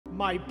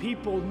My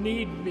people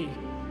need me.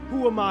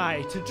 Who am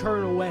I to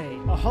turn away?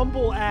 A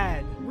humble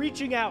ad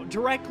reaching out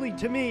directly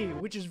to me,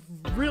 which is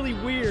really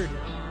weird.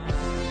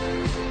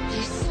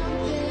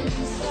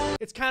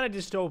 It's kind of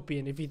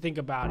dystopian if you think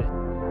about it.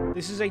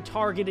 This is a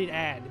targeted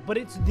ad, but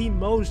it's the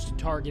most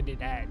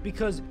targeted ad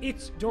because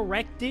it's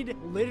directed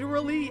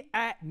literally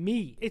at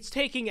me. It's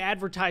taking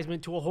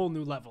advertisement to a whole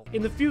new level.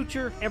 In the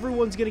future,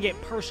 everyone's gonna get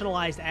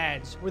personalized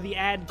ads where the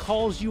ad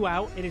calls you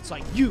out and it's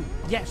like, you,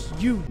 yes,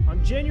 you.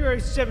 On January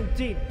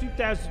 17th,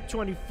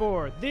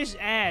 2024, this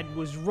ad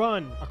was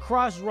run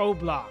across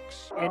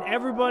Roblox and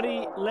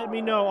everybody let me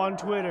know on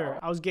Twitter.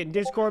 I was getting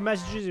Discord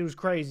messages. It was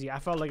crazy. I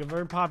felt like a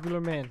very popular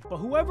man. But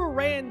whoever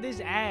ran this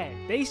ad,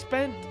 they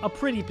spent a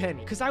pretty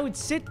penny because I would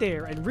sit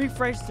there and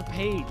refresh the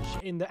page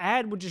and the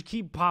ad would just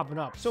keep popping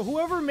up. So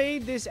whoever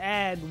made this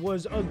ad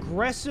was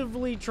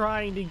aggressively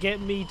trying to get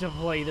me to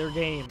play their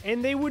game,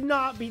 and they would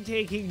not be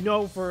taking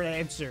no for an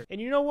answer. And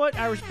you know what?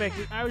 I respect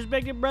it. I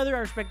respect it, brother. I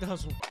respect the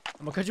hustle.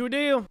 I'm gonna cut you a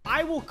deal.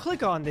 I will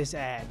click on this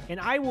ad and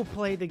I will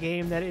play the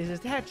game that it is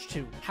attached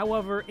to.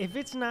 However, if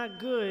it's not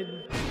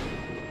good,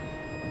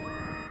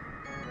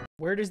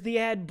 where does the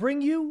ad bring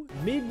you?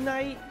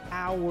 Midnight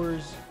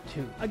Hours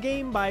 2, a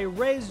game by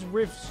Res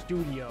Riff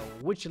Studio,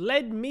 which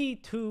led me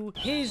to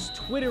his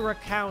Twitter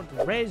account,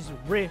 Res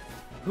Riff,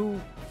 who,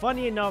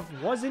 funny enough,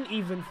 wasn't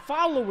even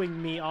following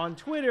me on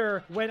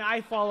Twitter when I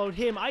followed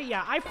him.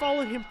 I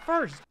followed him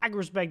first. I can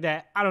respect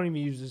that. I don't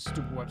even use this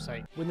stupid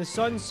website. When the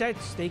sun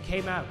sets, they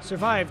came out.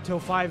 Survive till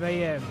 5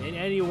 a.m. in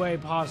any way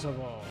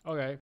possible.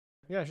 Okay.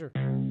 Yeah, sure.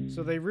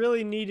 So they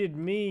really needed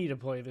me to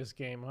play this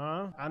game,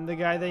 huh? I'm the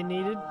guy they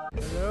needed?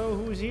 Hello,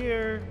 who's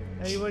here?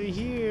 Anybody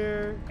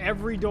here?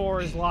 Every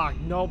door is locked.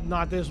 Nope,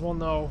 not this one,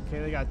 though. Okay,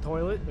 they got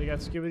toilet. They got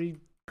skibbity.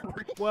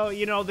 Well,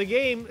 you know, the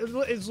game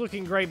is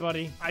looking great,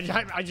 buddy. I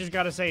just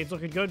gotta say, it's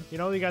looking good. You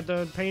know, they got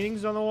the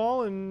paintings on the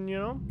wall, and, you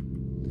know...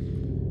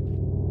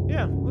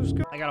 yeah, looks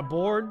good. I got a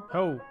board.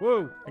 Oh,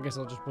 whoa. I guess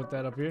I'll just put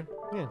that up here.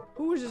 Yeah.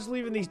 Who is just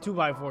leaving these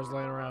 2x4s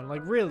laying around?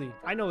 Like, really?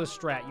 I know the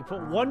strat. You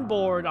put one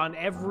board on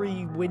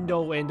every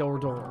window and or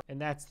door, and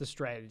that's the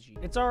strategy.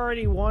 It's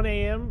already 1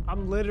 a.m.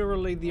 I'm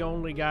literally the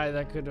only guy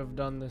that could have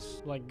done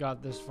this, like,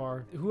 got this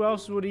far. Who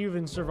else would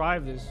even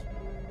survive this?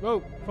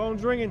 Whoa,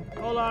 phone's ringing.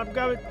 Hold on, I'm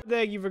coming.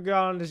 Thank you for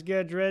calling the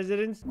sketch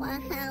residence. Well,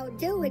 how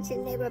do it?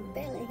 Your neighbor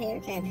Billy here.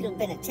 If you've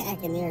been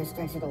attacked in the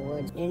stretch of the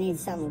woods, you need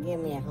something, give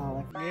me a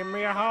holler. Give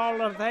me a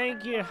holler.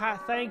 Thank you.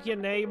 Thank you,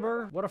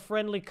 neighbor. What a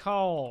friendly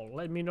call.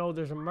 Let me know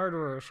there's a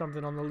murderer or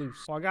something on the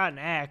loose. Well, I got an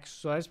axe,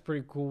 so that's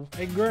pretty cool.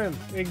 Hey, Grim.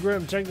 Hey,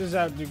 Grim, check this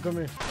out, dude. Come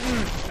here.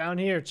 Down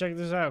here, check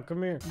this out.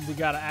 Come here. We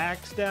got an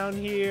axe down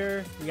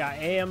here. We got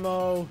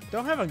ammo.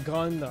 Don't have a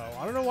gun, though.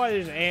 I don't know why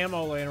there's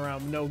ammo laying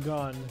around with no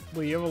gun.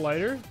 Wait, you have a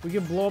lighter? We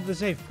can blow up the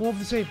safe. Blow up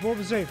the safe. Blow up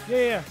the safe.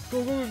 Yeah.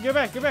 Go, go, go. Get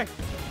back. Get back.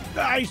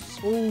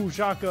 Nice. Ooh,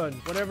 shotgun.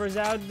 Whatever's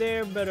out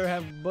there better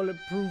have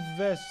bulletproof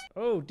vest.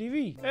 Oh,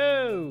 TV.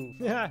 Oh.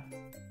 Yeah.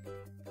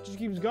 Just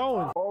keeps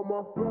going.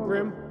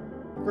 Grim.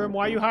 Grim,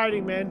 why are you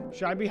hiding, man?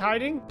 Should I be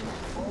hiding?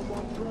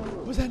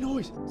 What's that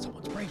noise?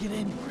 Someone's breaking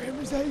in. Grim,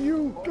 is that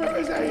you? Grim,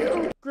 is that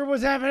you? Grim,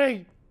 what's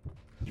happening?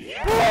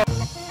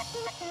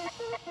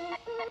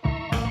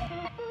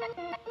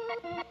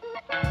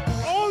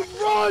 Oh,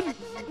 run!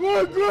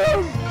 Run,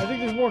 Grim! I think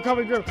there's more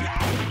coming, Grim.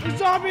 There's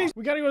zombies!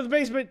 We gotta go to the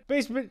basement.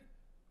 Basement.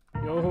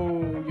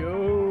 Yo,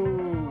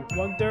 yo.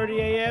 1:30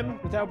 a.m.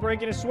 without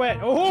breaking a sweat.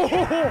 Oh!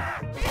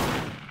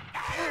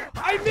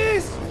 I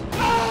missed!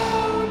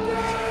 Oh,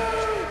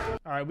 no!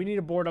 All right, we need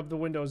to board up the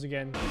windows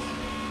again.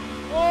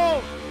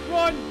 Oh!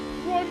 Run!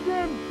 Run,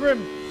 Grim!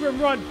 Grim! Grim,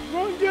 run!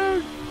 Run,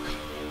 dude!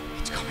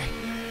 It's coming!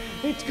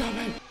 It's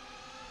coming!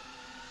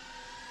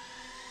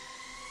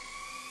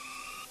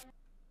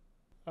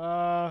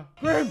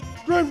 Grim!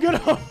 Grim,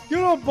 get up!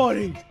 Get up,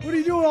 buddy! What are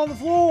you doing on the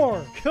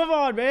floor? Come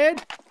on, man!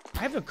 I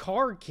have a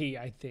car key,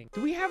 I think.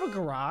 Do we have a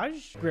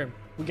garage? Grim,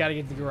 we gotta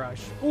get to the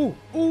garage. Ooh,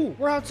 ooh,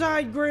 we're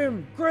outside,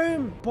 Grim!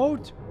 Grim!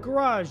 Boat,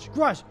 garage,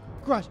 garage,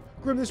 garage.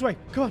 Grim, this way.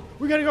 Come on,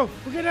 we gotta go.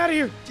 We're getting out of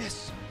here.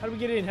 Yes! How do we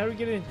get in? How do we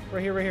get in?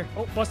 Right here, right here.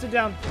 Oh, bust it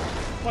down.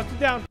 Bust it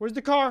down. Where's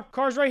the car?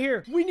 Car's right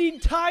here. We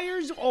need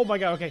tires. Oh my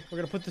god, okay. We're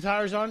gonna put the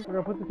tires on. We're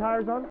gonna put the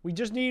tires on. We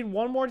just need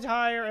one more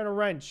tire and a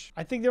wrench.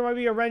 I think there might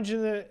be a wrench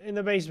in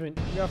the basement.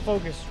 We gotta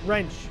focus.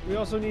 Wrench. We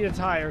also need a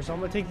tire, so I'm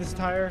gonna take this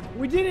tire.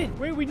 We did it!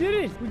 Wait, we did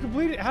it! We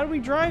completed it. How do we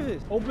drive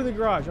this? Open the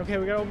garage. Okay,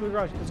 we gotta open the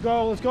garage. Let's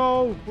go, let's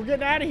go. We're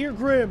getting out of here,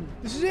 Grim.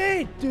 This is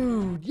it,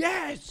 dude.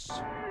 Yes!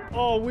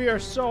 Oh, we are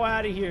so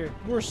out of here.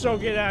 We're so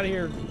getting out of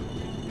here.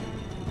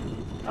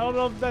 I don't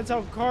know if that's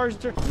how cars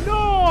turn.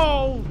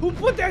 No! Who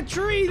put that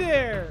tree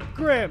there?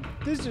 Grim,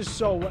 this is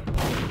so wet.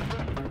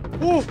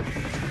 Oh!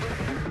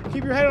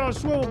 Keep your head on a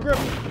swivel, Grim.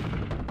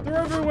 They're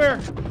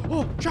everywhere.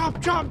 Oh, chop,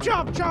 chop,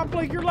 chop, chop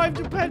like your life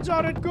depends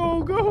on it.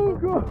 Go, go,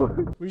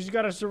 go. We just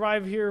gotta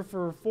survive here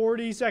for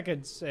 40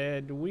 seconds,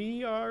 and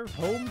we are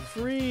home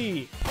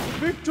free.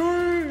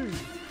 Victory!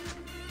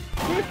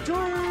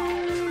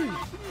 Victory!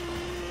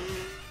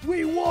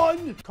 We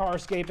won! Car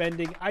escape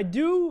ending. I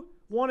do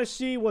want to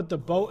see what the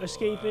boat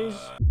escape is.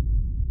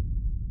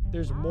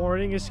 There's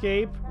morning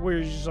escape, where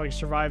you just like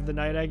survive the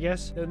night, I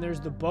guess. Then there's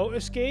the boat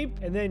escape,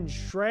 and then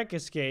Shrek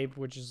escape,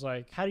 which is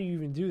like, how do you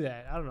even do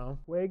that? I don't know.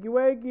 Wakey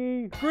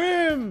wakey.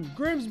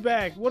 Grim's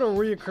back. What a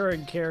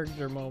reoccurring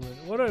character moment.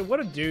 What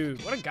a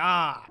dude. What a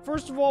god.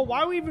 First of all,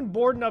 why are we even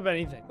boarding up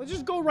anything? Let's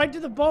just go right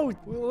to the boat.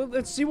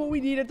 Let's see what we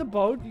need at the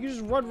boat. You can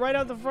just run right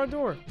out the front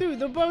door. Dude,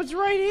 the boat's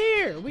right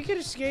here. We could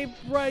escape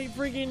right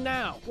freaking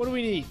now. What do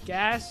we need?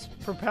 Gas,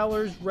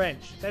 propellers,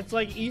 wrench. That's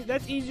like,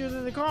 that's easier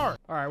than the car.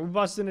 All right, we're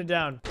busting it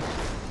down.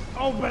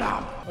 Open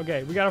up!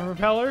 Okay, we got a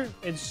propeller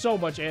and so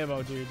much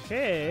ammo, dude.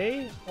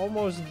 Okay,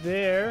 almost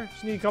there.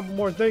 Just need a couple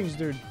more things,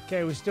 dude.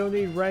 Okay, we still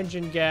need wrench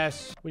and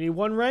gas. We need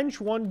one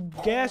wrench, one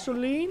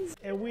gasoline,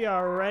 and we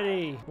are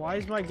ready. Why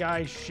is my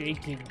guy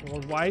shaking? Or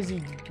why is he...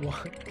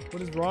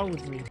 What is wrong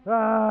with me?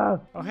 Ah!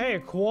 Oh, hey, a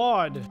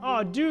quad.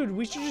 Oh, dude,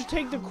 we should just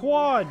take the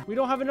quad. We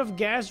don't have enough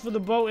gas for the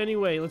boat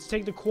anyway. Let's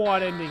take the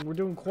quad ending. We're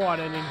doing quad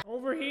ending.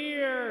 Over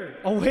here!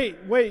 Oh,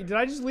 wait. Did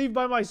I just leave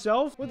by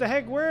myself? What the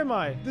heck? Where am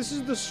I? This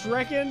is the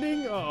Shrek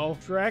ending? Uh-oh.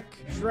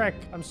 Shrek.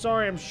 I'm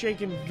sorry, I'm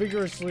shaking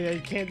vigorously. I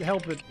can't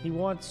help it. He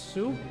wants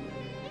soup?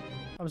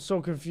 I'm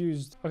so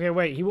confused. Okay,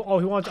 wait. He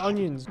wants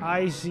onions.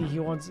 I see. The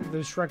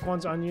Shrek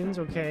wants onions.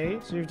 Okay.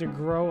 So you have to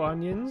grow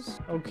onions.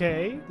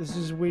 Okay. This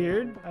is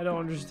weird. I don't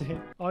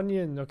understand.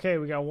 Onion. Okay,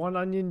 we got one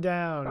onion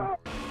down.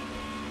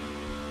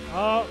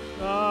 Oh,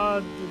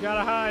 we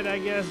gotta hide, I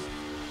guess.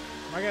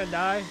 Am I gonna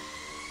die?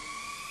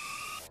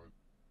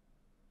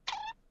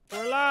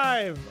 We're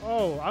alive!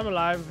 Oh, I'm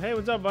alive. Hey,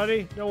 what's up,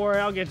 buddy? Don't worry,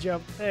 I'll get you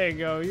up. There you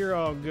go. You're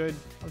all good.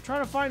 I'm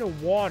trying to find a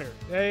water.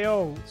 Hey,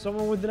 yo,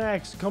 someone with an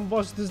axe. Come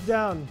bust this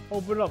down.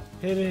 Open up.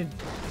 Hit it.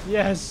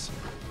 Yes.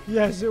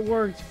 Yes, it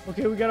worked.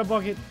 Okay, we got a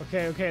bucket.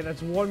 Okay,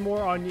 that's one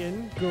more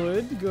onion.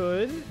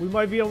 Good. We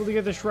might be able to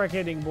get the Shrek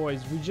ending,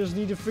 boys. We just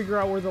need to figure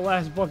out where the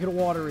last bucket of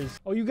water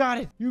is. Oh, you got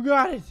it.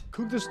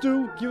 Cook the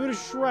stew. Give it a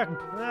Shrek.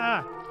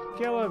 Ah.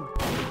 Kill him.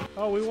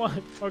 Oh, we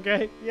won.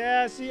 Okay.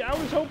 Yeah, see, I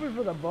was hoping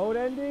for the boat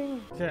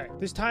ending. Okay.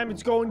 This time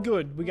it's going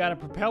good. We got a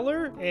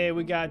propeller and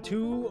we got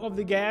 2 of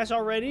the gas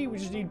already. We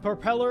just need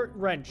propeller,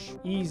 wrench.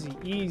 Easy.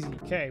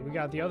 Okay, we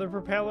got the other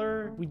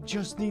propeller. We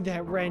just need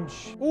that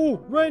wrench.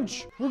 Oh,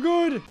 wrench. We're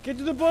good. Get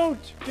to the boat.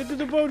 Get to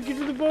the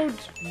boat.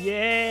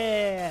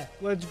 Yeah.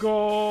 Let's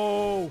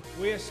go.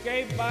 We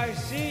escaped by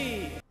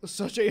sea.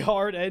 Such a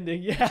hard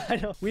ending. Yeah, I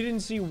know. We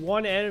didn't see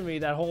one enemy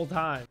that whole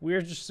time.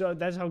 We're just so,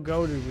 that's how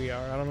goated we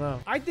are. I don't know.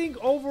 I think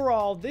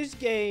overall, this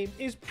game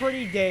is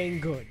pretty dang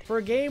good. For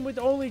a game with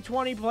only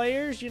 20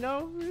 players, you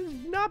know,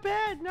 not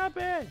bad.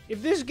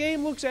 If this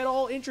game looks at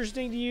all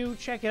interesting to you,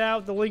 check it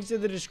out. The link's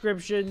in the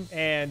description.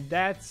 And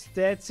that's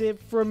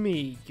it from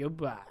me.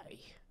 Goodbye.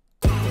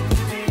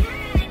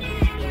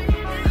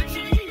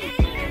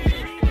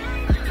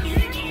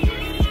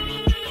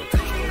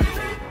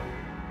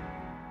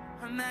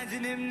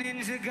 Imagine if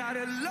Ninja got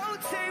a low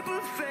table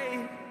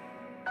fame.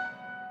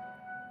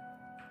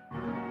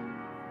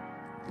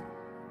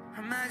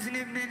 Imagine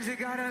if Ninja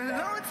got a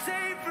low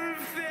table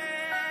fame.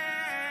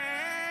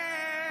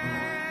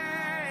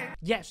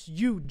 Yes,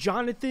 you,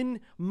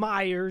 Jonathan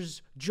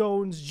Myers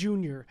Jones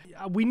Jr.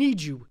 We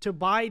need you to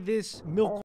buy this milk